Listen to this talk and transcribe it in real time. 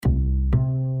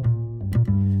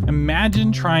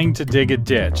Imagine trying to dig a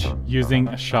ditch using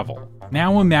a shovel.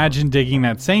 Now imagine digging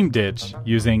that same ditch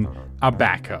using a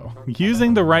backhoe.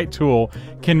 Using the right tool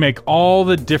can make all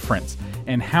the difference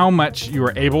in how much you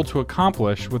are able to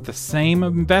accomplish with the same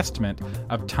investment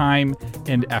of time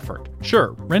and effort.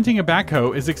 Sure, renting a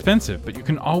backhoe is expensive, but you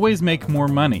can always make more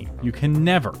money. You can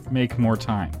never make more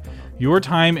time. Your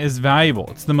time is valuable.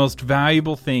 It's the most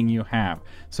valuable thing you have.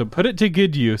 So put it to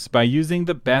good use by using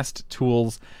the best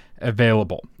tools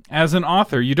available. As an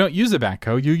author, you don't use a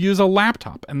backhoe, you use a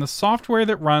laptop, and the software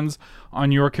that runs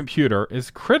on your computer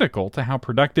is critical to how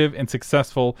productive and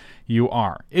successful you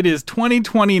are. It is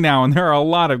 2020 now, and there are a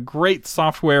lot of great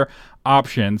software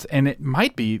options, and it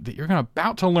might be that you're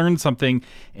about to learn something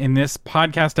in this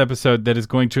podcast episode that is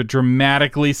going to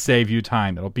dramatically save you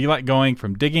time. It'll be like going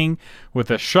from digging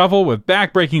with a shovel with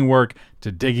back-breaking work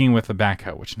to digging with a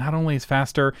backhoe, which not only is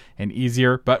faster and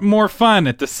easier, but more fun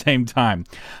at the same time.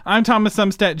 I'm Thomas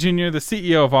Umstattd Jr., the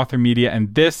CEO of Author Media,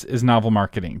 and this is Novel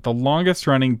Marketing, the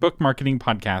longest-running book marketing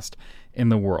podcast in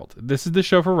the world. This is the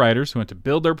show for writers who want to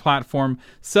build their platform,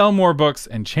 sell more books,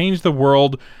 and change the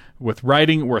world with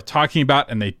writing worth talking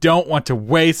about, and they don't want to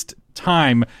waste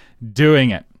time doing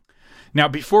it. Now,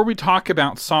 before we talk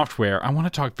about software, I want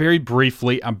to talk very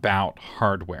briefly about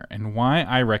hardware and why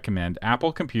I recommend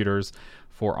Apple computers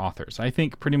for authors. I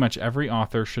think pretty much every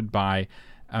author should buy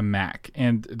a Mac,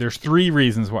 and there's 3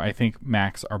 reasons why I think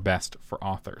Macs are best for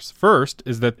authors. First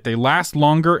is that they last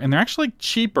longer, and they're actually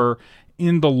cheaper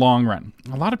in the long run.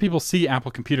 A lot of people see Apple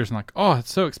computers and like, oh,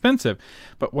 it's so expensive.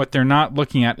 But what they're not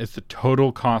looking at is the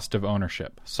total cost of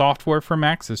ownership. Software for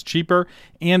Macs is cheaper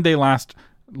and they last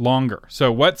longer.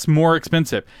 So what's more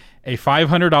expensive? A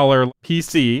 $500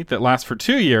 PC that lasts for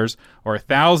 2 years or a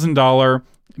 $1,000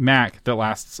 Mac that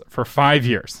lasts for 5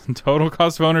 years? Total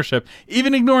cost of ownership,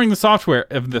 even ignoring the software,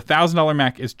 of the $1,000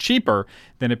 Mac is cheaper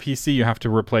than a PC you have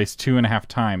to replace 2.5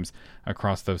 times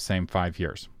across those same 5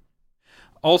 years.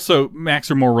 Also, Macs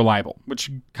are more reliable,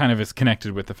 which kind of is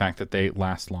connected with the fact that they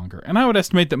last longer. And I would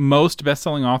estimate that most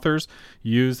best-selling authors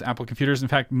use Apple computers. In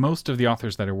fact, most of the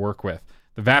authors that I work with,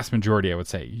 the vast majority, I would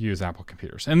say, use Apple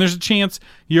computers. And there's a chance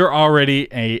you're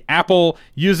already an Apple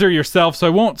user yourself, so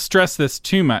I won't stress this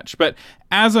too much. But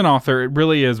as an author, it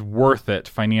really is worth it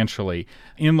financially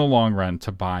in the long run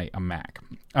to buy a Mac.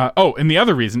 And the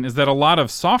other reason is that a lot of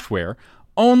software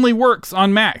only works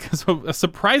on Mac. So a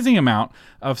surprising amount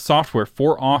of software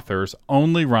for authors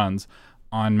only runs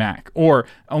on Mac, or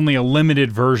only a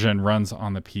limited version runs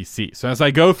on the PC. So as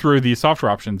I go through these software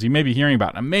options, you may be hearing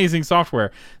about amazing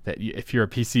software that if you're a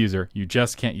PC user, you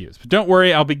just can't use. But don't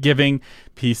worry, I'll be giving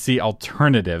PC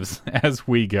alternatives as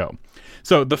we go.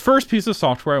 So the first piece of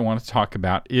software I want to talk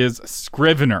about is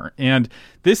Scrivener. And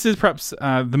this is perhaps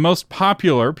the most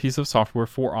popular piece of software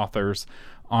for authors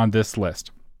on this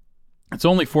list. It's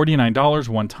only $49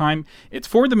 one time. It's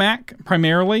for the Mac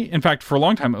primarily. In fact, for a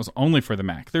long time, it was only for the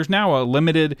Mac. There's now a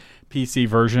limited PC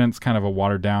version. It's kind of a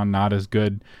watered down, not as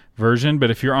good version. But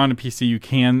if you're on a PC, you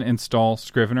can install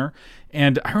Scrivener.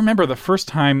 And I remember the first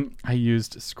time I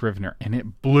used Scrivener, and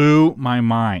it blew my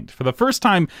mind. For the first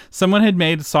time, someone had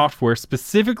made software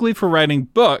specifically for writing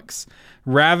books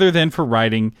rather than for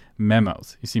writing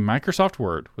memos. You see, Microsoft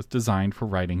Word was designed for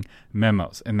writing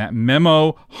memos, and that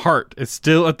memo heart is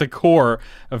still at the core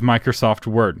of Microsoft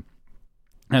Word.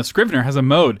 Now, Scrivener has a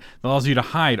mode that allows you to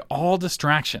hide all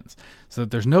distractions so that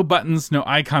there's no buttons, no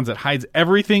icons. It hides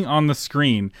everything on the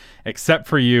screen except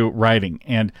for you writing.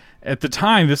 And at the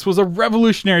time, this was a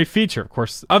revolutionary feature. Of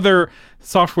course, other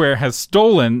software has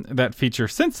stolen that feature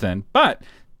since then, but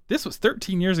this was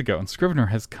 13 years ago, and Scrivener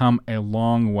has come a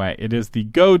long way. It is the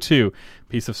go-to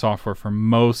piece of software for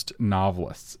most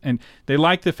novelists. And they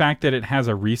like the fact that it has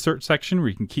a research section where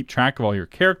you can keep track of all your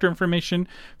character information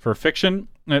for fiction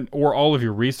or all of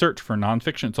your research for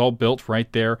nonfiction. It's all built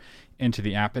right there into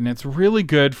the app, and it's really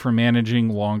good for managing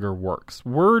longer works.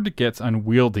 Word gets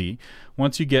unwieldy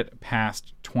once you get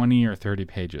past 20 or 30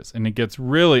 pages, and it gets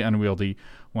really unwieldy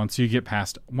once you get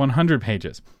past 100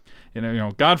 pages. You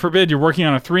know, God forbid you're working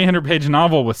on a 300-page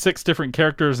novel with 6 different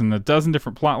characters and a dozen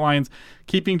different plot lines.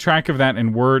 Keeping track of that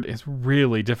in Word is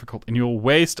really difficult, and you'll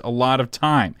waste a lot of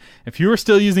time. If you are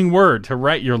still using Word to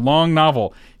write your long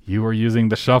novel, you are using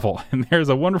the shovel. And there's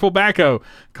a wonderful backhoe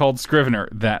called Scrivener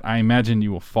that I imagine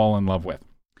you will fall in love with.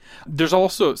 There's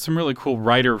also some really cool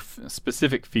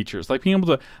writer-specific features, like being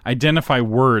able to identify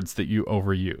words that you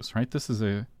overuse, right? This is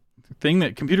a thing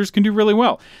that computers can do really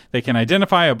well. They can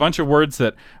identify a bunch of words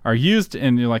that are used,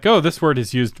 and you're like, oh, this word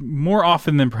is used more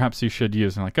often than perhaps you should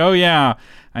use. And like, oh yeah,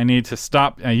 I need to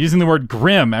stop using the word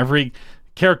grim every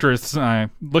character is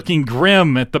looking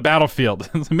grim at the battlefield.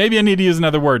 So maybe I need to use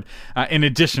another word in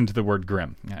addition to the word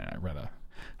grim. I read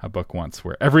a book once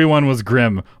where everyone was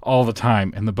grim all the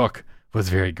time, and the book was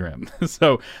very grim.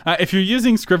 So if you're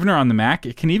using Scrivener on the Mac,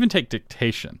 it can even take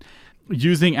dictation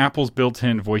using Apple's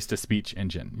built-in voice-to-speech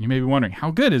engine. You may be wondering,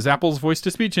 how good is Apple's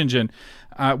voice-to-speech engine?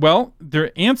 Well,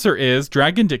 their answer is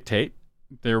Dragon Dictate,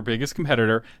 their biggest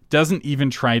competitor, doesn't even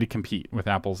try to compete with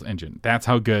Apple's engine. That's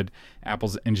how good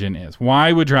Apple's engine is.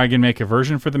 Why would Dragon make a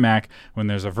version for the Mac when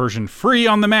there's a version free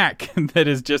on the Mac that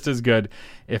is just as good,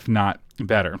 if not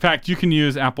better? In fact, you can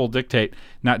use Apple Dictate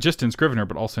not just in Scrivener,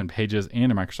 but also in Pages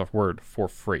and in Microsoft Word for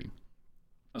free.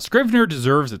 Scrivener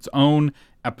deserves its own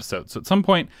episode. So at some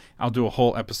point, I'll do a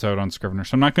whole episode on Scrivener.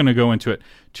 So I'm not going to go into it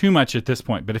too much at this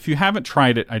point. But if you haven't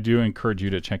tried it, I do encourage you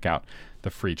to check out the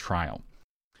free trial.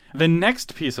 The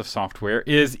next piece of software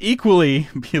is equally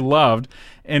beloved,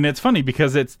 and it's funny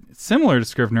because it's similar to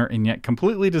Scrivener and yet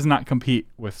completely does not compete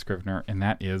with Scrivener, and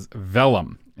that is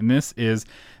Vellum. And this is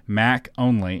Mac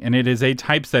only, and it is a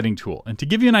typesetting tool. And to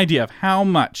give you an idea of how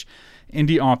much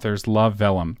indie authors love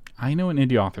Vellum, I know an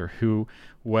indie author who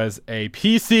was a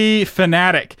PC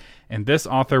fanatic, and this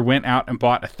author went out and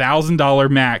bought a $1,000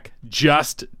 Mac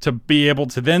just to be able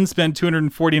to then spend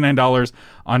 $249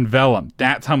 on Vellum.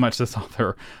 That's how much this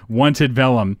author wanted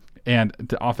Vellum, and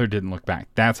the author didn't look back.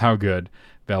 That's how good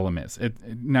Vellum is.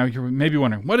 Now, you're maybe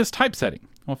wondering, what is typesetting?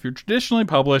 Well, if you're traditionally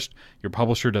published, your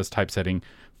publisher does typesetting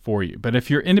for you. But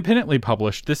if you're independently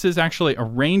published, this is actually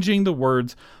arranging the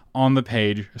words on the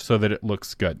page so that it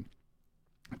looks good.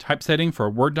 Typesetting for a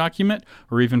Word document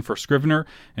or even for Scrivener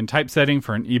and typesetting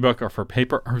for an ebook or for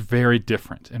paper are very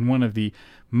different. And one of the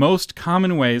most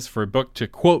common ways for a book to,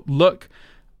 quote, look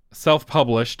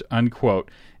self-published, unquote,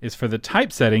 is for the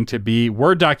typesetting to be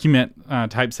Word document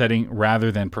typesetting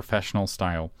rather than professional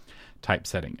style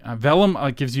typesetting. Vellum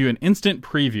gives you an instant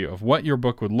preview of what your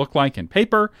book would look like in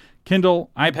paper, Kindle,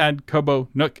 iPad, Kobo,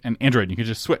 Nook, and Android. You can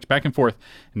just switch back and forth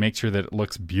and make sure that it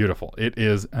looks beautiful. It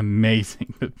is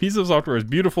amazing. The piece of software is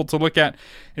beautiful to look at.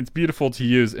 It's beautiful to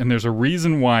use, and there's a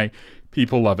reason why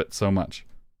people love it so much.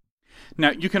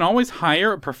 Now, you can always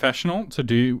hire a professional to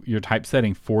do your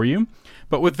typesetting for you,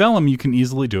 but with Vellum, you can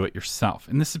easily do it yourself.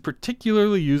 And this is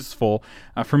particularly useful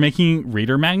for making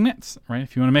reader magnets, right?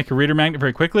 If you want to make a reader magnet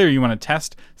very quickly, or you want to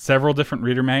test several different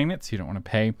reader magnets, you don't want to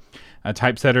pay a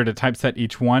typesetter to typeset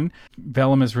each one.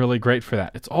 Vellum is really great for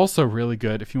that. It's also really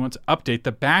good if you want to update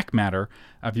the back matter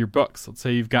of your books. Let's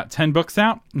say you've got 10 books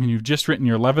out and you've just written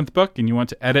your 11th book and you want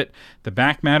to edit the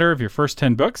back matter of your first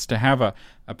 10 books to have a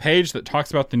page that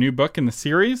talks about the new book in the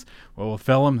series. Well, with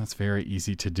Vellum, that's very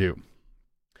easy to do.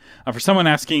 For someone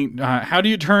asking, how do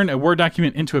you turn a Word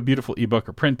document into a beautiful ebook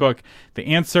or print book? The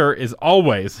answer is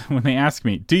always, when they ask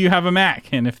me, do you have a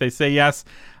Mac? And if they say yes,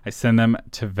 I send them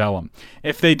to Vellum.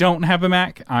 If they don't have a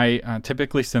Mac, I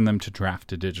typically send them to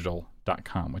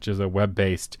draft2digital.com, which is a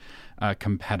web-based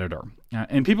competitor.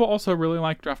 And people also really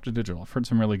like Draft2Digital. I've heard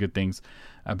some really good things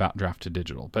about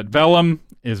Draft2Digital. But Vellum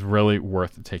is really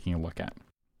worth taking a look at.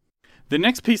 The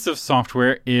next piece of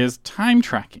software is time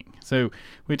tracking. So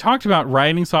we talked about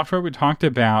writing software. We talked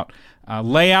about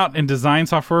layout and design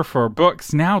software for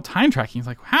books. Now time tracking is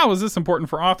like, how is this important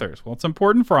for authors? Well, it's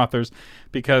important for authors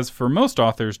because for most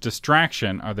authors,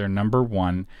 distraction are their number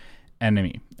one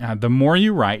enemy. The more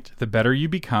you write, the better you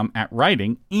become at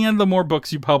writing and the more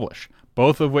books you publish,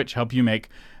 both of which help you make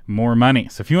more money.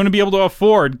 So if you want to be able to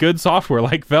afford good software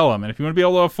like Vellum, and if you want to be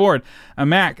able to afford a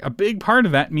Mac, a big part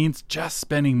of that means just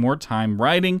spending more time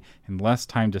writing and less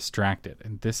time distracted.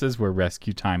 And this is where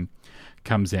Rescue Time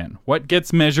comes in. What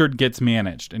gets measured gets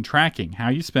managed, and tracking how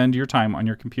you spend your time on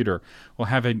your computer will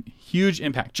have a huge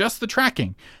impact. Just the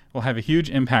tracking will have a huge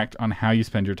impact on how you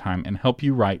spend your time and help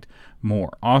you write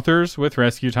more. Authors with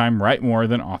Rescue Time write more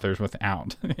than authors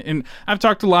without. And I've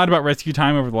talked a lot about Rescue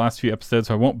Time over the last few episodes,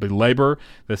 so I won't belabor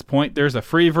this point. There's a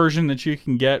free version that you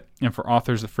can get, and for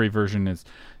authors, the free version is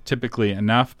typically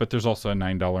enough, but there's also a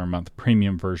 $9 a month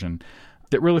premium version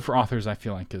that really for authors I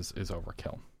feel like is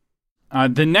overkill.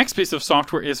 The next piece of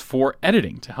software is for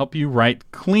editing to help you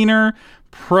write cleaner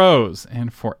prose.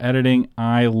 And for editing,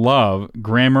 I love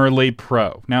Grammarly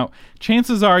Pro. Now,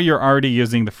 chances are you're already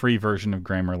using the free version of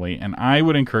Grammarly, and I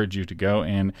would encourage you to go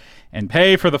in and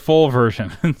pay for the full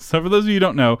version. So for those of you who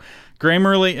don't know,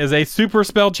 Grammarly is a super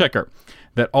spell checker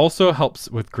that also helps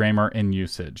with grammar and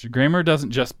usage. Grammarly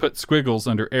doesn't just put squiggles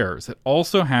under errors. It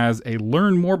also has a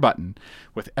Learn More button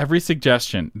with every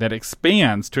suggestion that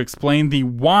expands to explain the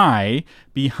why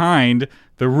behind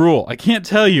the rule. I can't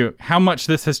tell you how much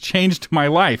this has changed my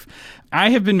life. I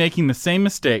have been making the same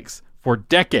mistakes for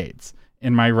decades,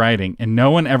 in my writing, and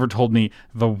no one ever told me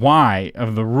the why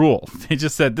of the rule. They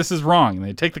just said, this is wrong, and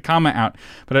they take the comma out,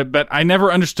 but I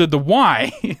never understood the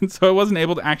why, and so I wasn't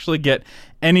able to actually get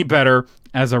any better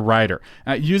as a writer.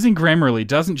 Using Grammarly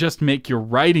doesn't just make your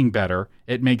writing better,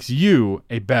 it makes you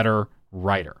a better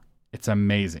writer. It's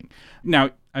amazing.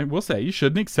 Now, I will say you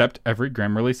shouldn't accept every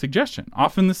Grammarly suggestion.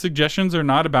 Often the suggestions are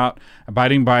not about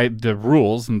abiding by the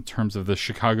rules in terms of the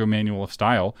Chicago Manual of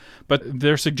Style, but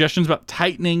they're suggestions about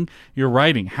tightening your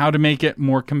writing, how to make it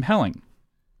more compelling.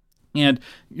 And,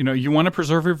 you want to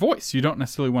preserve your voice. You don't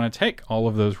necessarily want to take all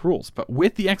of those rules. But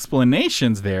with the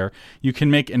explanations there, you can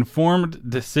make informed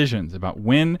decisions about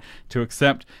when to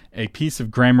accept a piece of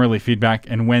Grammarly feedback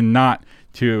and when not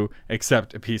to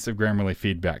accept a piece of Grammarly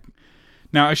feedback.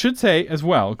 Now, I should say as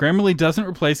well, Grammarly doesn't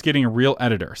replace getting a real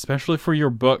editor, especially for your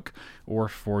book or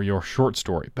for your short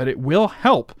story. But it will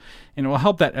help, and it will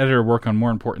help that editor work on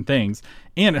more important things,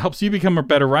 and it helps you become a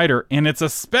better writer, and it's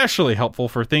especially helpful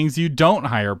for things you don't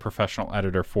hire a professional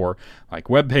editor for, like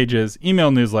web pages, email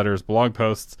newsletters, blog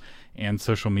posts, and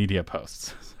social media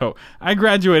posts. So I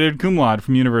graduated cum laude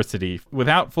from university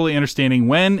without fully understanding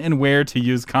when and where to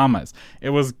use commas.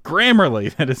 It was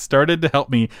Grammarly that has started to help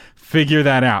me figure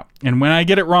that out. And when I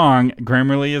get it wrong,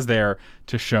 Grammarly is there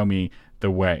to show me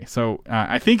the way. So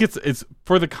I think it's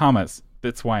for the commas.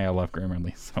 That's why I love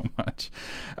Grammarly so much.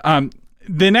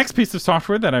 The next piece of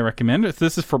software that I recommend,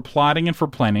 this is for plotting and for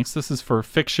planning. So this is for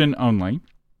fiction only.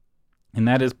 And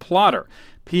that is Plottr.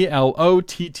 Plottr.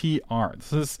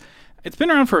 It's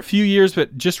been around for a few years,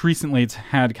 but just recently it's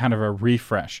had kind of a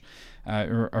refresh,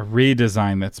 or a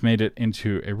redesign that's made it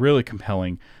into a really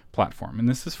compelling platform. And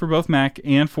this is for both Mac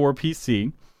and for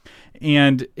PC.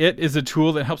 And it is a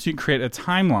tool that helps you create a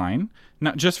timeline,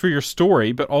 not just for your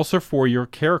story, but also for your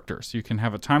characters. You can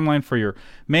have a timeline for your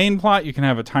main plot. You can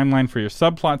have a timeline for your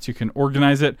subplots. You can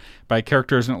organize it by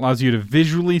characters, and it allows you to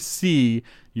visually see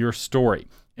your story.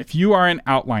 If you are an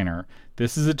outliner,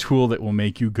 this is a tool that will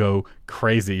make you go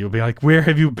crazy. You'll be like, where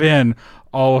have you been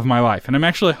all of my life? And I'm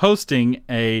actually hosting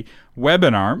a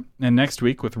webinar next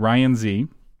week with Ryan Z.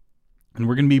 And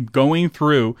we're going to be going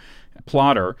through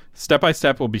Plottr step by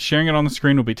step. We'll be sharing it on the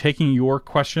screen. We'll be taking your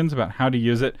questions about how to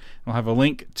use it. We'll have a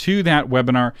link to that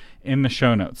webinar in the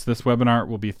show notes. This webinar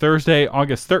will be Thursday,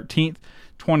 August 13th,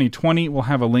 2020. We'll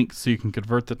have a link so you can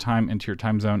convert the time into your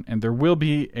time zone. And there will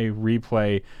be a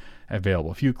replay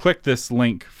available. If you click this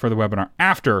link for the webinar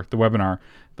after the webinar,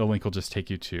 the link will just take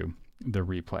you to the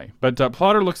replay. But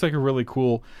Plottr looks like a really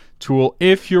cool tool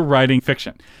if you're writing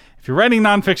fiction. If you're writing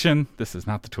nonfiction, this is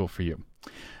not the tool for you.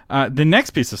 The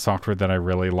next piece of software that I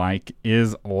really like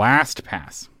is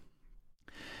LastPass.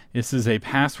 This is a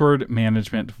password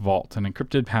management vault, an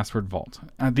encrypted password vault.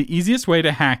 The easiest way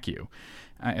to hack you,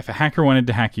 if a hacker wanted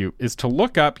to hack you, is to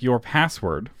look up your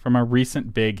password from a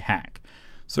recent big hack.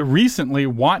 So recently,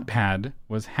 Wattpad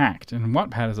was hacked, and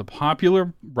Wattpad is a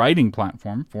popular writing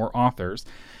platform for authors,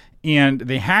 and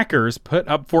the hackers put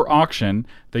up for auction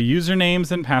the usernames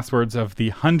and passwords of the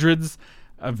hundreds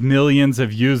of millions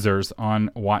of users on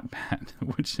Wattpad,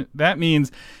 which that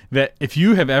means that if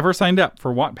you have ever signed up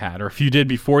for Wattpad, or if you did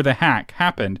before the hack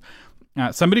happened,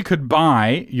 somebody could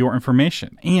buy your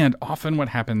information. And often what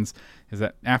happens is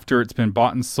that after it's been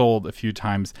bought and sold a few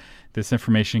times, this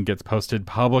information gets posted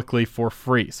publicly for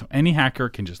free. So any hacker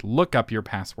can just look up your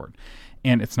password.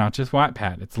 And it's not just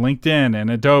Wattpad. It's LinkedIn and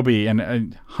Adobe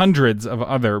and hundreds of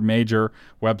other major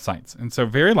websites. And so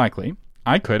very likely,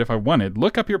 I could, if I wanted,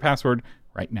 look up your password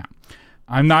right now.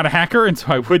 I'm not a hacker, and so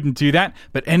I wouldn't do that,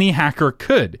 but any hacker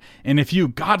could. And if you,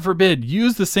 God forbid,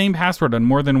 use the same password on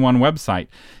more than one website,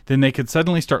 then they could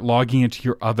suddenly start logging into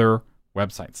your other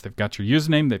websites. They've got your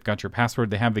username, they've got your password,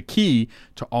 they have the key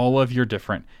to all of your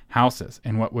different houses.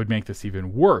 And what would make this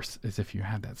even worse is if you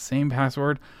had that same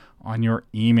password on your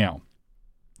email.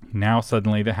 Now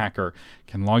suddenly the hacker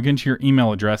can log into your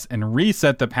email address and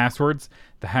reset the passwords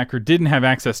the hacker didn't have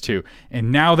access to.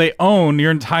 And now they own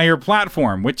your entire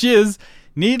platform, which is,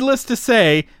 needless to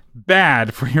say,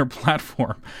 bad for your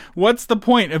platform. What's the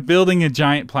point of building a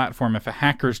giant platform if a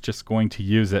hacker's just going to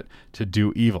use it to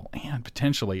do evil and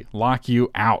potentially lock you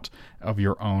out of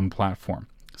your own platform?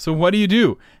 So what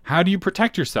do? How do you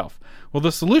protect yourself? Well,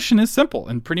 the solution is simple,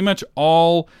 and pretty much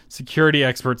all security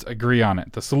experts agree on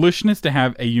it. The solution is to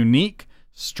have a unique,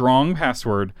 strong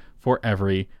password for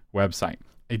every website.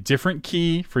 A different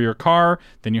key for your car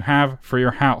than you have for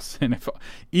your house. And if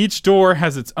each door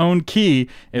has its own key,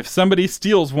 if somebody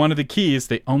steals one of the keys,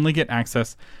 they only get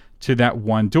access to that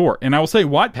one door. And I will say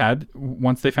Wattpad,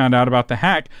 once they found out about the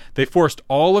hack, they forced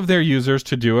all of their users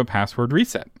to do a password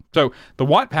reset. So the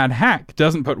Wattpad hack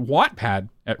doesn't put Wattpad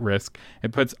at risk.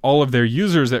 It puts all of their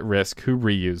users at risk who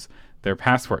reuse their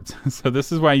passwords. So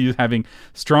this is why having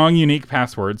strong, unique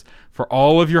passwords for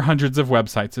all of your hundreds of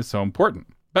websites is so important.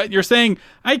 But you're saying,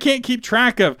 I can't keep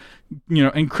track of,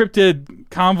 encrypted,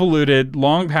 convoluted,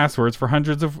 long passwords for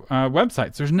hundreds of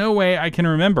websites. There's no way I can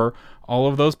remember all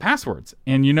of those passwords.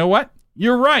 And you know what?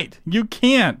 You're right. You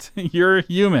can't. You're a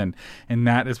human. And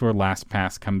that is where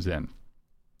LastPass comes in.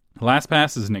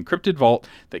 LastPass is an encrypted vault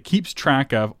that keeps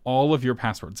track of all of your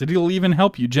passwords. It'll even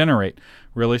help you generate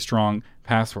really strong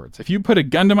passwords. If you put a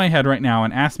gun to my head right now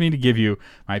and asked me to give you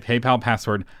my PayPal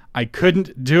password, I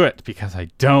couldn't do it because I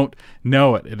don't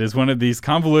know it. It is one of these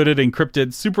convoluted,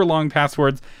 encrypted, super long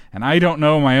passwords, and I don't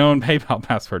know my own PayPal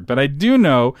password, but I do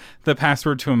know the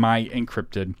password to my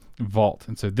encrypted vault.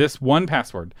 And so this one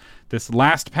password, this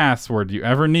last password you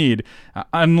ever need,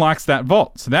 unlocks that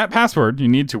vault. So that password, you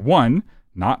need to, 1,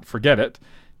 not forget it,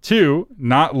 2,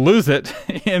 not lose it,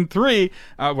 and 3,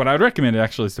 what I would recommend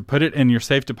actually is to put it in your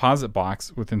safe deposit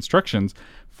box with instructions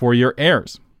for your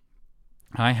heirs.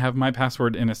 I have my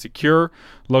password in a secure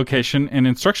location and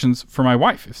instructions for my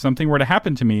wife. If something were to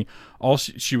happen to me,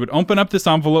 she would open up this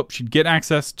envelope, she'd get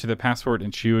access to the password,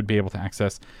 and she would be able to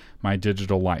access my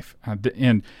digital life.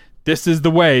 And this is the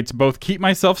way to both keep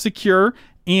myself secure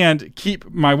and keep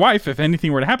my wife, if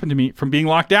anything were to happen to me, from being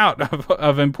locked out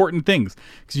of important things.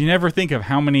 Because you never think of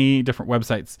how many different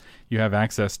websites you have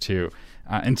access to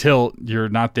until you're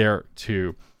not there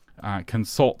to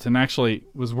consult. And actually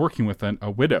was working with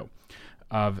a widow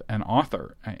of an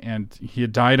author, and he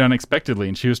had died unexpectedly,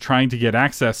 and she was trying to get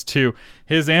access to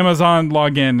his Amazon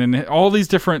login and all these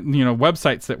different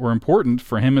websites that were important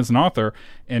for him as an author,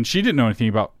 and she didn't know anything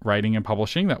about writing and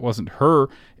publishing. That wasn't her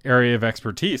area of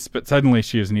expertise, but suddenly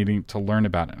she was needing to learn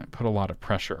about it, and it put a lot of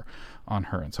pressure on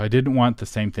her. And so I didn't want the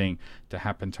same thing to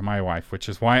happen to my wife, which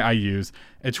is why I use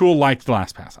a tool like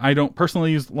LastPass. I don't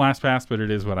personally use LastPass, but it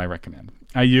is what I recommend.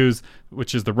 I use,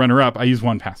 which is the runner-up, I use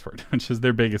 1Password, which is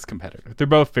their biggest competitor. They're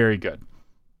both very good.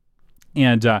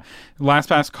 And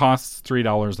LastPass costs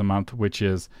 $3 a month, which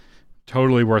is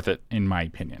totally worth it in my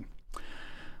opinion.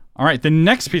 All right, the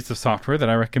next piece of software that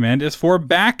I recommend is for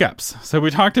backups. So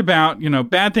we talked about,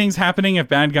 bad things happening if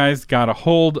bad guys got a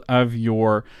hold of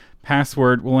your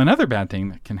password. Well, another bad thing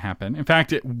that can happen, in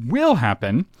fact, it will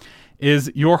happen, is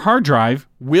your hard drive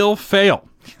will fail.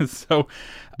 So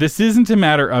this isn't a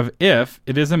matter of if,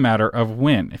 it is a matter of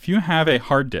when. If you have a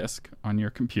hard disk on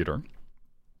your computer,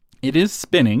 it is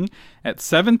spinning at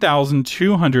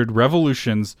 7,200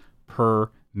 revolutions per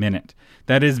minute.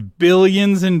 That is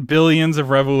billions and billions of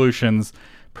revolutions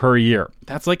per year.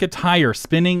 That's like a tire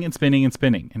spinning and spinning and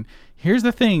spinning. And here's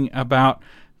the thing about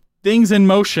things in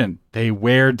motion. They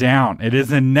wear down. It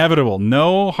is inevitable.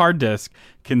 No hard disk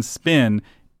can spin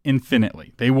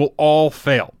infinitely. They will all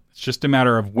fail. It's just a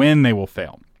matter of when they will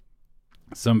fail.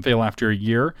 Some fail after a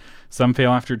year, some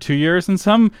fail after 2 years, and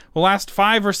some will last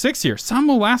 5 or 6 years. Some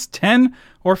will last 10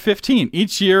 or 15.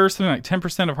 Each year, something like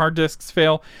 10% of hard disks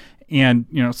fail. And,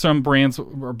 some brands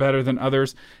are better than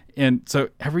others. And so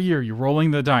every year you're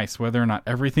rolling the dice whether or not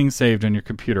everything saved on your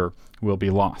computer will be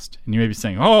lost. And you may be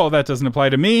saying, oh, that doesn't apply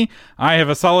to me. I have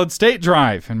a solid state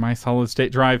drive, and my solid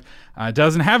state drive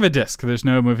doesn't have a disk. There's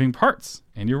no moving parts.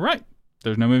 And you're right.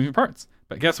 There's no moving parts.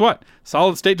 But guess what?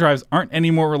 Solid state drives aren't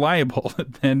any more reliable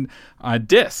than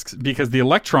disks, because the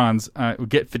electrons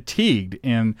get fatigued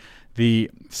in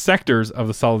the sectors of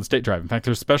the solid state drive. In fact,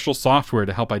 there's special software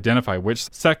to help identify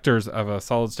which sectors of a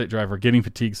solid state drive are getting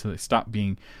fatigued so they stop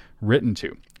being written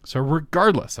to. So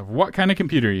regardless of what kind of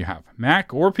computer you have,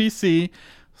 Mac or PC,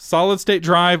 solid state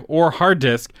drive or hard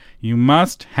disk, you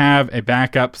must have a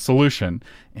backup solution,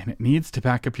 and it needs to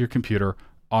back up your computer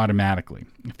automatically.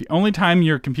 If the only time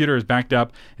your computer is backed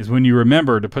up is when you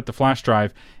remember to put the flash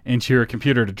drive into your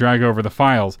computer to drag over the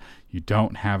files, you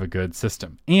don't have a good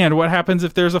system. And what happens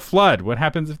if there's a flood? What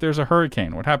happens if there's a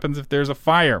hurricane? What happens if there's a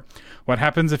fire? What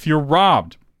happens if you're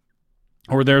robbed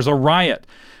or there's a riot?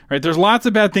 Right? There's lots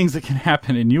of bad things that can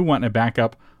happen, and you want a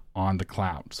backup on the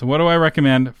cloud. So what do I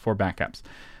recommend for backups?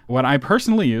 What I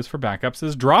personally use for backups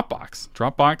is Dropbox.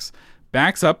 Dropbox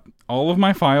backs up all of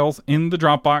my files in the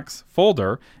Dropbox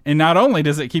folder, and not only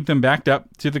does it keep them backed up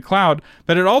to the cloud,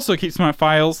 but it also keeps my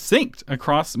files synced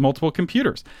across multiple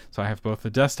computers. So I have both a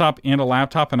desktop and a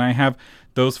laptop, and I have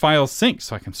those files synced,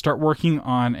 so I can start working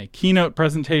on a keynote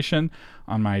presentation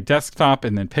on my desktop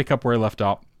and then pick up where I left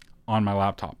off on my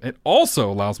laptop. It also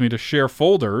allows me to share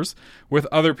folders with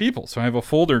other people. So I have a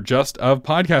folder just of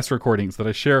podcast recordings that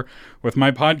I share with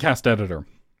my podcast editor.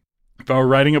 If I were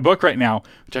writing a book right now,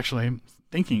 which actually I'm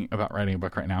thinking about writing a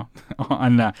book right now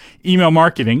on email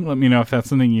marketing, let me know if that's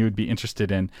something you would be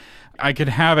interested in. I could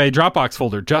have a Dropbox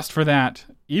folder just for that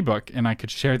ebook, and I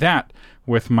could share that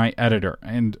with my editor.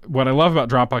 And what I love about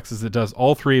Dropbox is it does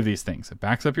all three of these things. It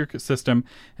backs up your system,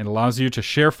 it allows you to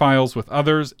share files with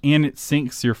others, and it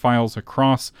syncs your files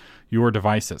across your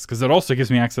devices, because it also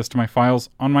gives me access to my files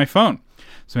on my phone.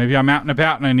 So maybe I'm out and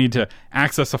about and I need to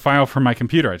access a file from my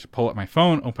computer. I just pull up my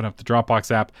phone, open up the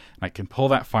Dropbox app, and I can pull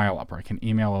that file up, or I can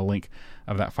email a link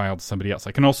of that file to somebody else.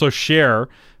 I can also share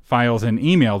files in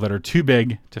email that are too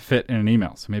big to fit in an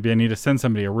email. So maybe I need to send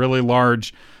somebody a really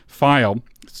large file.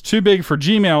 It's too big for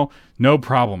Gmail, no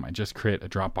problem. I just create a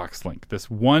Dropbox link. This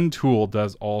one tool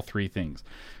does all three things,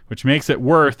 which makes it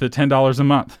worth the $10 a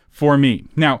month for me.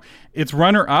 Now, it's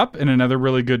runner-up, and another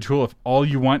really good tool, if all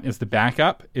you want is the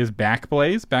backup, is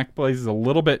Backblaze. Backblaze is a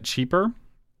little bit cheaper.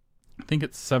 I think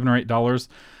it's $7 or $8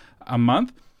 a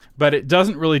month, but it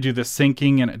doesn't really do the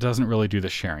syncing, and it doesn't really do the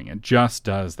sharing. It just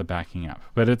does the backing up.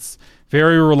 But it's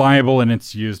very reliable, and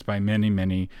it's used by many,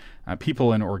 many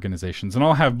people and organizations. And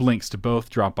I'll have links to both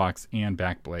Dropbox and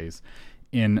Backblaze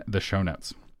in the show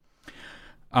notes.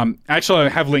 Actually, I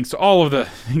have links to all of the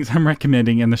things I'm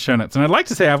recommending in the show notes. And I'd like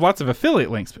to say I have lots of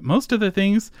affiliate links, but most of the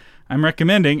things I'm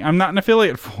recommending, I'm not an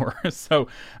affiliate for.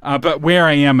 But where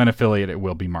I am an affiliate, it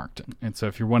will be marked. And so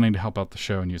if you're wanting to help out the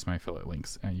show and use my affiliate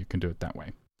links, you can do it that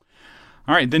way.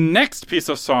 All right, the next piece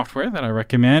of software that I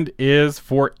recommend is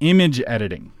for image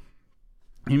editing.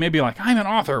 You may be like, I'm an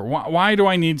author. Why do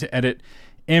I need to edit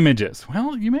images?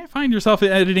 Well, you may find yourself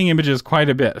editing images quite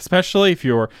a bit, especially if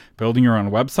you're building your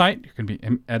own website. You're going to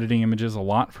be editing images a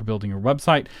lot for building your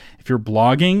website. If you're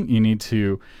blogging, you need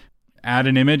to add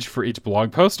an image for each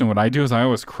blog post. And what I do is I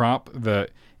always crop the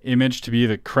image to be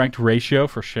the correct ratio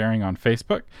for sharing on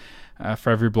Facebook for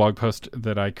every blog post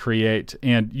that I create.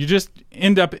 And you just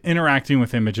end up interacting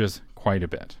with images quite a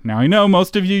bit. Now, I know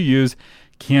most of you use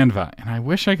Canva, and I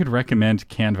wish I could recommend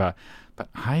Canva, but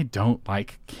I don't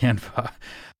like Canva.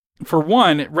 For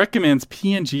one, it recommends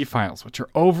PNG files, which are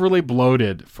overly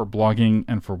bloated for blogging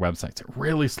and for websites. It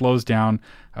really slows down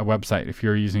a website if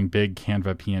you're using big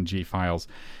Canva PNG files.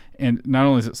 And not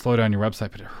only does it slow down your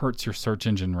website, but it hurts your search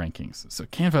engine rankings. So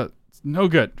Canva is no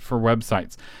good for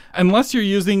websites. Unless you're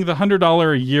using the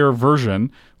 $100 a year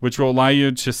version, which will allow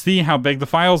you to see how big the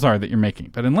files are that you're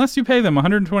making. But unless you pay them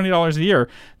 $120 a year,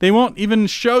 they won't even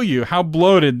show you how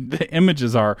bloated the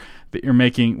images are that you're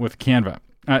making with Canva.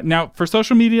 Now, for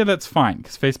social media, that's fine,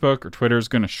 because Facebook or Twitter is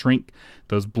going to shrink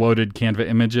those bloated Canva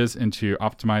images into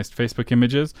optimized Facebook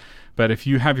images. But if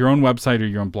you have your own website or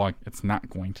your own blog, it's not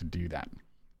going to do that.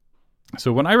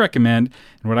 So what I recommend,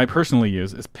 and what I personally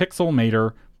use, is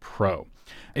Pixelmator Pro.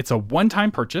 It's a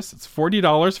one-time purchase. It's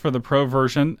 $40 for the Pro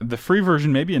version. The free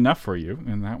version may be enough for you,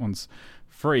 and that one's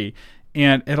free.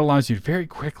 And it allows you to very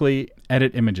quickly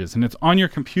edit images. And it's on your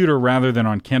computer rather than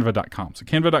on Canva.com. So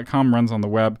Canva.com runs on the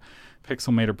web.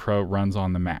 Pixelmator Pro runs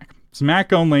on the Mac. It's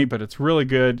Mac only, but it's really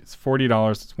good. It's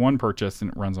 $40. It's one purchase,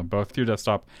 and it runs on both your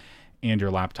desktop and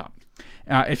your laptop.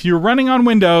 If you're running on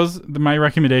Windows, my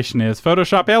recommendation is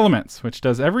Photoshop Elements, which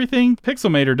does everything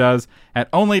Pixelmator does at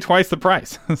only twice the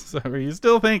price. So you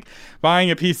still think buying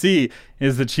a PC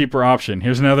is the cheaper option.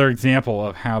 Here's another example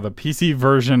of how the PC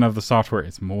version of the software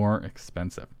is more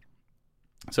expensive.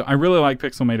 So I really like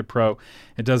Pixelmator Pro.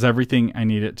 It does everything I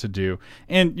need it to do.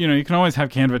 And, you can always have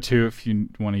Canva too if you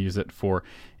want to use it for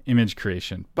image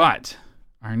creation. But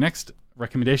our next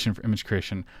recommendation for image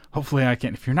creation, hopefully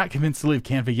if you're not convinced to leave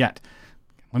Canva yet,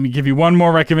 let me give you one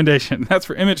more recommendation. That's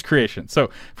for image creation. So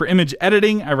for image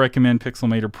editing, I recommend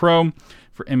Pixelmator Pro.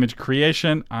 For image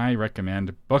creation, I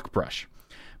recommend BookBrush.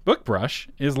 BookBrush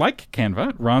is like Canva.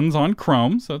 It runs on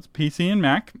Chrome, so it's PC and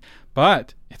Mac,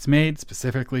 but it's made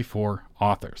specifically for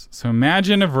authors. So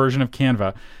imagine a version of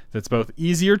Canva that's both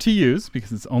easier to use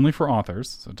because it's only for authors,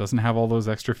 so it doesn't have all those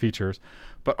extra features,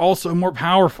 but also more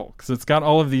powerful because it's got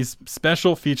all of these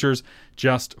special features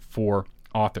just for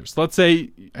authors. Let's say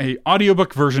an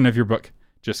audiobook version of your book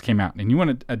just came out and you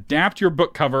want to adapt your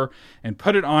book cover and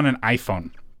put it on an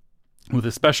iPhone with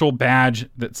a special badge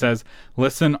that says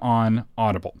listen on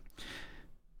Audible.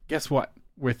 Guess what?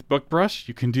 With BookBrush,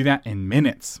 you can do that in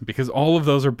minutes because all of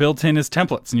those are built in as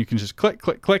templates and you can just click,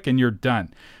 click, click, and you're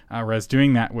done. Whereas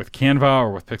doing that with Canva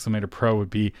or with Pixelmator Pro would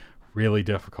be really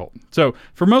difficult. So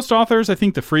for most authors, I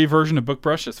think the free version of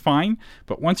BookBrush is fine.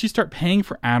 But once you start paying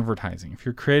for advertising, if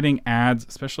you're creating ads,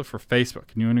 especially for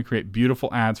Facebook, and you want to create beautiful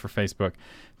ads for Facebook,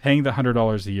 paying the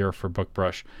 $100 a year for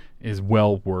BookBrush is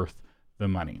well worth the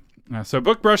money. So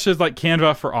BookBrush is like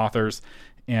Canva for authors.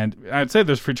 And I'd say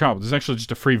there's free trial, but there's actually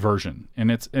just a free version.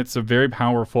 And it's a very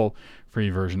powerful free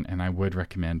version, and I would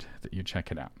recommend that you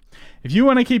check it out. If you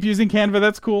want to keep using Canva,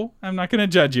 that's cool. I'm not going to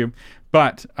judge you.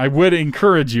 But I would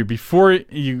encourage you, before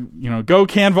you go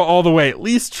Canva all the way, at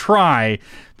least try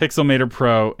Pixelmator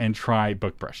Pro and try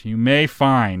BookBrush. You may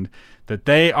find that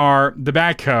they are the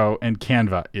backhoe and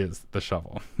Canva is the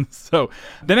shovel. So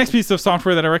the next piece of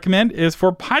software that I recommend is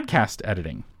for podcast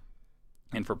editing.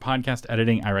 And for podcast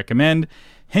editing, I recommend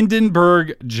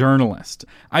Hindenburg Journalist.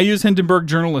 I use Hindenburg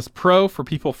Journalist Pro for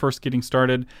people first getting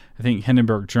started. I think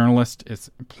Hindenburg Journalist is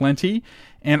plenty.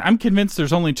 And I'm convinced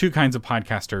there's only two kinds of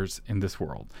podcasters in this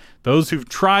world. Those who've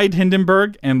tried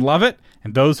Hindenburg and love it,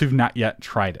 and those who've not yet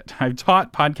tried it. I've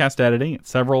taught podcast editing at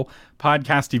several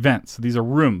podcast events. So these are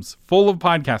rooms full of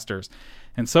podcasters.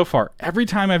 And so far, every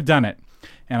time I've done it,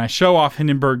 and I show off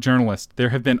Hindenburg Journalist, there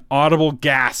have been audible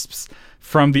gasps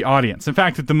from the audience. In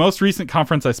fact, at the most recent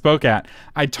conference I spoke at,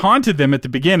 I taunted them at the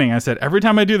beginning. I said, every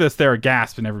time I do this, they're a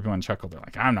gasp, and everyone chuckled. They're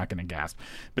like, I'm not going to gasp.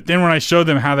 But then when I showed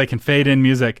them how they can fade in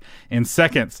music in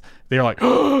seconds, they're like,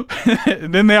 oh,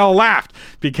 and then they all laughed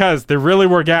because there really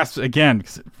were gasps again,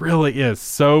 because it really is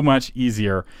so much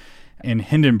easier in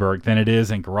Hindenburg than it is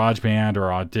in GarageBand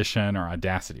or Audition or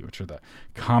Audacity, which are the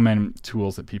common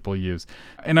tools that people use.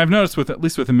 And I've noticed at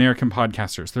least with American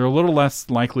podcasters, they're a little less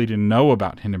likely to know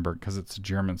about Hindenburg because it's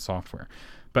German software.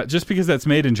 But just because that's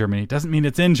made in Germany doesn't mean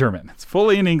it's in German. It's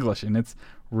fully in English, and it's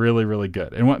really, really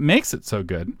good. And what makes it so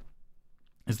good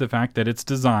is the fact that it's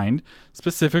designed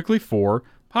specifically for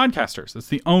podcasters. It's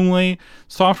the only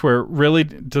software really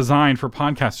designed for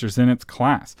podcasters in its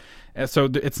class. So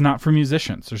it's not for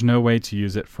musicians. There's no way to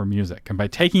use it for music. And by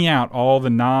taking out all the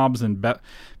knobs and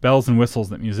bells and whistles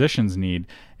that musicians need,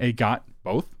 it got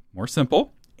both more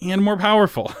simple and more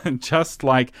powerful, just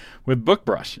like with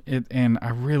BookBrush. And I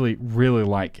really, really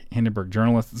like Hindenburg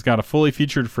Journalist. It's got a fully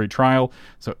featured free trial.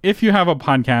 So if you have a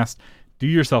podcast, do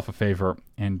yourself a favor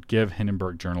and give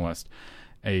Hindenburg Journalist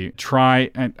a try.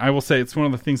 And I will say it's one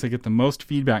of the things I get the most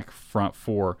feedback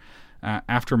for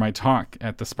after my talk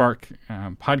at the Spark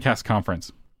podcast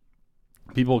conference.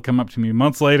 People come up to me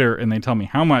months later and they tell me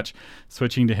how much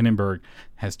switching to Hindenburg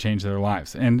has changed their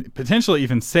lives and potentially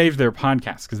even saved their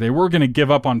podcasts, because they were going to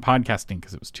give up on podcasting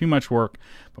because it was too much work.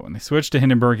 But when they switched to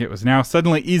Hindenburg, it was now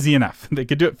suddenly easy enough. They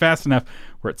could do it fast enough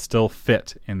where it still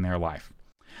fit in their life.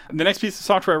 The next piece of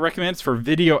software I recommend is for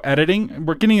video editing.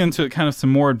 We're getting into kind of some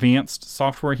more advanced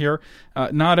software here.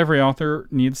 Not every author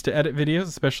needs to edit videos,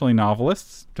 especially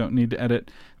novelists don't need to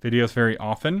edit videos very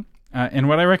often. And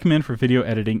what I recommend for video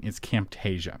editing is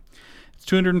Camtasia. It's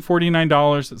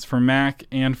 $249. It's for Mac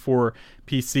and for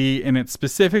PC, and it's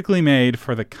specifically made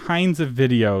for the kinds of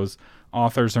videos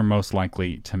authors are most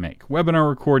likely to make. Webinar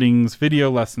recordings, video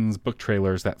lessons, book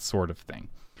trailers, that sort of thing.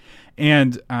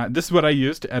 And this is what I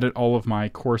use to edit all of my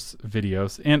course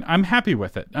videos, and I'm happy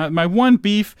with it. My one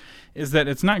beef is that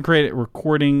it's not great at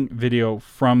recording video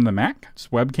from the Mac, it's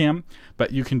webcam,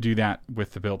 but you can do that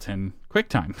with the built-in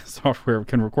QuickTime software.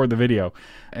 Can record the video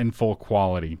in full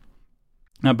quality.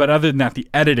 But other than that, the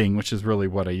editing, which is really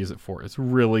what I use it for, is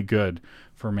really good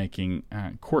for making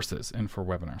courses and for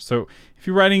webinars. So if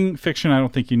you're writing fiction, I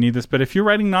don't think you need this, but if you're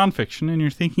writing nonfiction and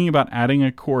you're thinking about adding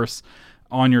a course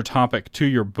on your topic to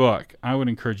your book, I would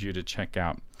encourage you to check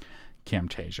out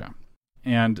Camtasia.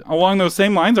 And along those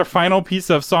same lines, our final piece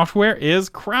of software is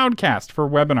Crowdcast for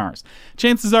webinars.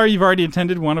 Chances are you've already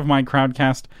attended one of my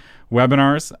Crowdcast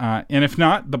webinars. And if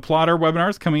not, the Plotter webinar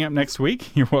is coming up next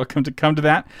week. You're welcome to come to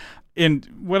that. And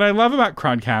what I love about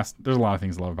Crowdcast, there's a lot of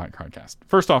things I love about Crowdcast.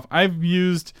 First off, I've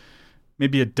used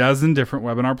maybe a dozen different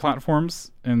webinar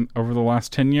platforms over the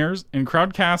last 10 years. And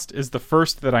Crowdcast is the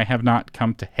first that I have not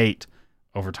come to hate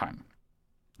over time.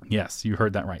 Yes, you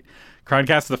heard that right.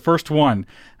 Crowdcast is the first one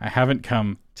I haven't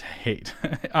come to hate.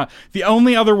 The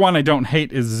only other one I don't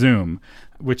hate is Zoom,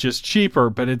 which is cheaper,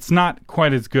 but it's not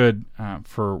quite as good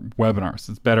for webinars.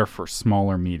 It's better for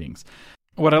smaller meetings.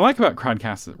 What I like about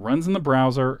Crowdcast is it runs in the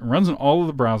browser. It runs in all of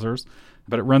the browsers,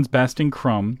 but it runs best in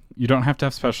Chrome. You don't have to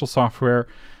have special software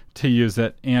to use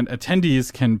it, and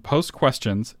attendees can post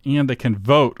questions, and they can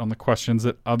vote on the questions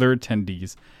that other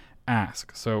attendees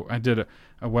ask. So I did a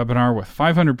webinar with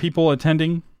 500 people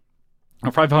attending,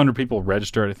 or 500 people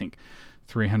registered. I think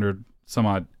 300 some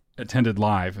odd attended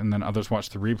live, and then others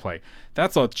watched the replay.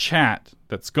 That's a chat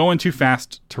that's going too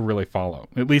fast to really follow,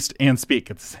 at least, and speak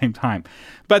at the same time.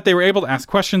 But they were able to ask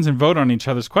questions and vote on each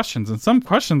other's questions, and some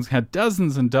questions had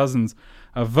dozens and dozens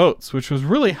of votes, which was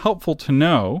really helpful to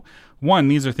know. One,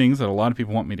 these are things that a lot of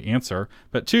people want me to answer,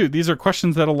 but two, these are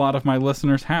questions that a lot of my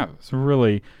listeners have. It's a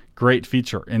really great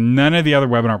feature, and none of the other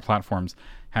webinar platforms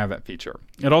have that feature.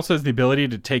 It also has the ability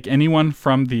to take anyone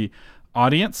from the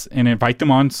audience and invite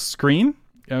them on screen,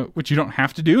 which you don't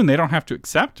have to do and they don't have to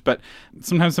accept. But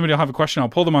sometimes somebody will have a question. I'll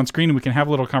pull them on screen and we can have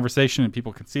a little conversation and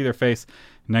people can see their face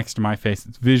next to my face.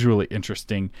 It's visually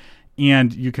interesting.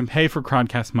 And you can pay for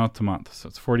Crowdcast month to month. So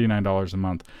it's $49 a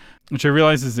month, which I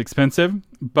realize is expensive,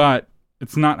 but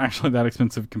it's not actually that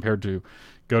expensive compared to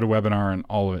GoToWebinar and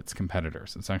all of its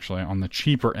competitors. It's actually on the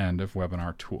cheaper end of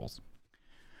webinar tools.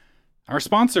 Our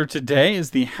sponsor today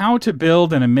is the How to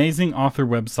Build an Amazing Author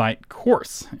Website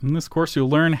course. In this course, you'll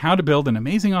learn how to build an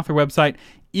amazing author website,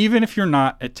 even if you're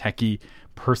not a techie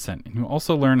person. And you'll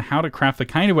also learn how to craft the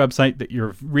kind of website that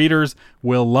your readers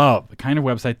will love, the kind of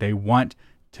website they want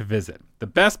to visit. The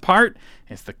best part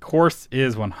is the course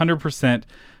is 100%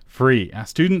 free.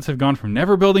 Students have gone from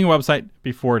never building a website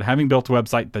before to having built a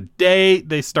website the day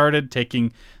they started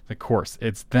taking the course.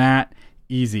 It's that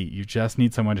easy. You just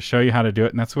need someone to show you how to do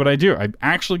it. And that's what I do. I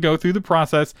actually go through the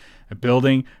process of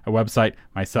building a website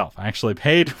myself. I actually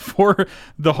paid for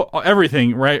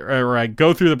everything, right? Or I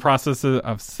go through the process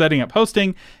of setting up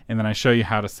hosting, and then I show you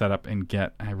how to set up and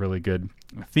get a really good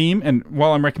theme. And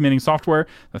while I'm recommending software,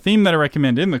 the theme that I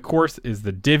recommend in the course is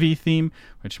the Divi theme,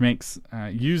 which makes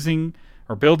using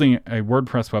or building a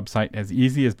WordPress website as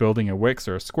easy as building a Wix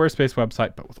or a Squarespace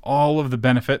website, but with all of the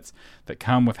benefits that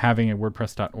come with having a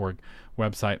WordPress.org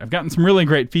website. I've gotten some really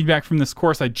great feedback from this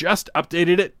course. I just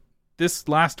updated it this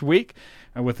last week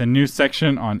with a new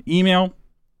section on email.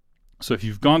 So if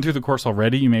you've gone through the course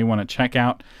already, you may want to check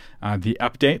out the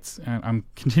updates. I'm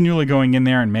continually going in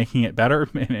there and making it better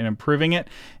and improving it.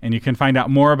 And you can find out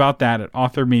more about that at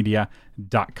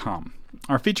authormedia.com.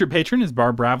 Our featured patron is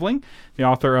Barb Raveling, the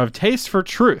author of Taste for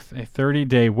Truth, a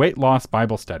 30-day weight loss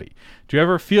Bible study. Do you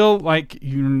ever feel like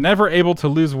you're never able to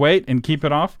lose weight and keep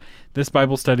it off? This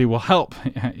Bible study will help.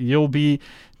 You'll be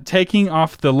taking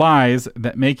off the lies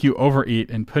that make you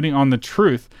overeat and putting on the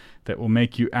truth that will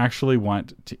make you actually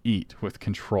want to eat with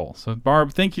control. So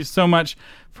Barb, thank you so much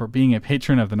for being a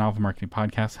patron of the Novel Marketing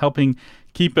Podcast, helping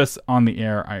keep us on the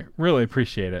air. I really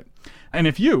appreciate it. And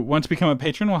if you want to become a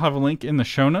patron, we'll have a link in the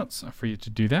show notes for you to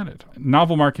do that at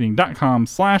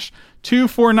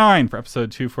novelmarketing.com/249 for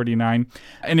episode 249.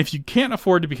 And if you can't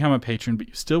afford to become a patron, but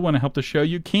you still want to help the show,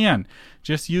 you can.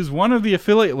 Just use one of the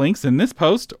affiliate links in this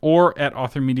post or at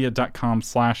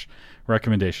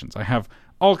authormedia.com/recommendations. I have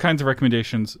all kinds of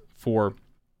recommendations for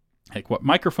like what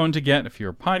microphone to get if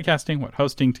you're podcasting, what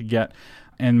hosting to get,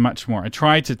 and much more. I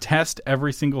try to test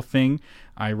every single thing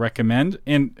I recommend.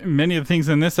 And many of the things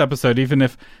in this episode, even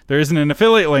if there isn't an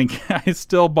affiliate link, I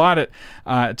still bought it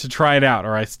to try it out,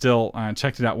 or I still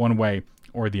checked it out one way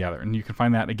or the other. And you can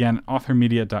find that again at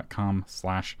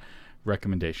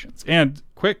authormedia.com/recommendations. And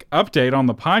quick update on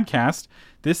the podcast.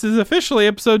 This is officially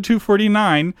episode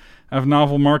 249 of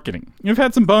Novel Marketing. We've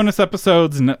had some bonus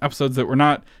episodes and episodes that were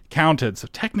not counted. So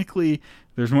technically,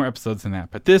 there's more episodes than that.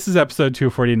 But this is episode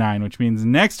 249, which means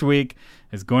next week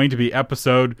is going to be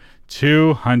episode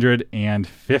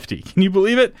 250. Can you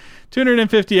believe it?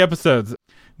 250 episodes.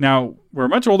 Now, we're a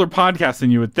much older podcast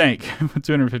than you would think with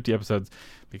 250 episodes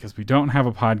because we don't have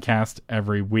a podcast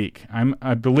every week. I'm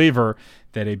a believer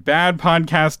that a bad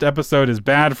podcast episode is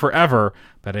bad forever,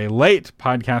 but a late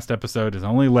podcast episode is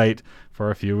only late for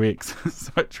a few weeks.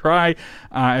 So I try,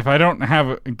 if I don't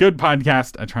have a good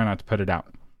podcast, I try not to put it out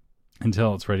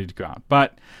until it's ready to go out.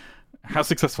 But how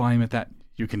successful I am at that,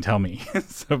 you can tell me.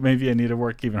 So maybe I need to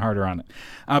work even harder on it.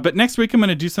 But next week, I'm going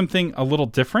to do something a little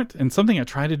different and something I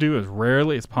try to do as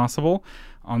rarely as possible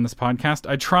on this podcast.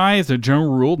 I try, as a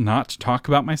general rule, not to talk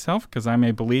about myself because I'm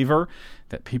a believer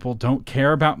that people don't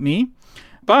care about me.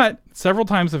 But several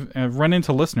times I've run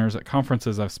into listeners at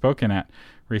conferences I've spoken at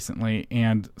recently,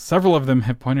 and several of them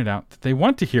have pointed out that they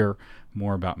want to hear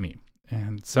more about me.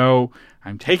 And so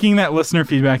I'm taking that listener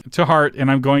feedback to heart, and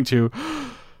I'm going to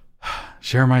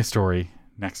share my story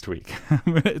next week.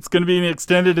 It's going to be an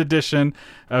extended edition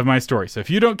of my story. So if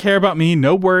you don't care about me,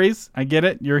 no worries. I get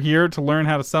it. You're here to learn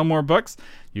how to sell more books.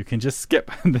 You can just skip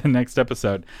the next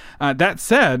episode. That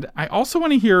said, I also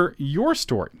want to hear your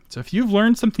story. So if you've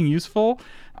learned something useful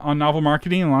on novel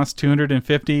marketing in the last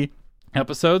 250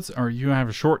 episodes, or you have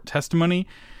a short testimony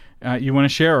you want to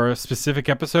share, or a specific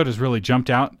episode has really jumped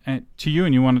out to you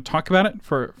and you want to talk about it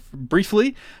for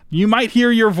briefly, you might hear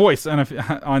your voice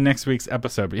on next week's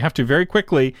episode. But you have to very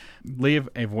quickly leave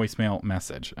a voicemail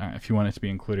message if you want it to be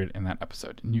included in that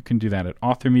episode. And you can do that at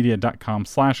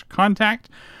authormedia.com/contact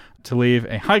to leave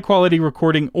a high quality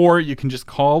recording, or you can just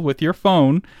call with your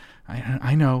phone.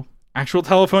 I know, actual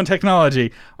telephone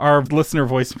technology, our listener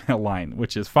voicemail line,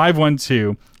 which is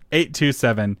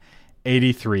 512-827-8255.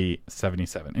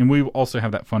 8377. And we also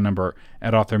have that phone number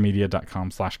at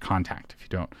authormedia.com/contact if you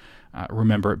don't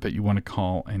remember it, but you want to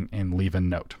call and leave a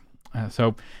note.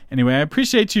 So anyway, I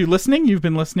appreciate you listening. You've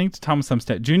been listening to Thomas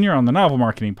Umstattd Jr. on the Novel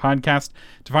Marketing Podcast.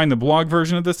 To find the blog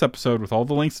version of this episode with all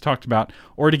the links talked about,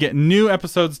 or to get new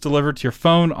episodes delivered to your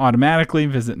phone automatically,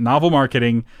 visit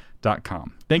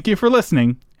novelmarketing.com. Thank you for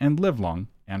listening, and live long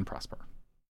and prosper.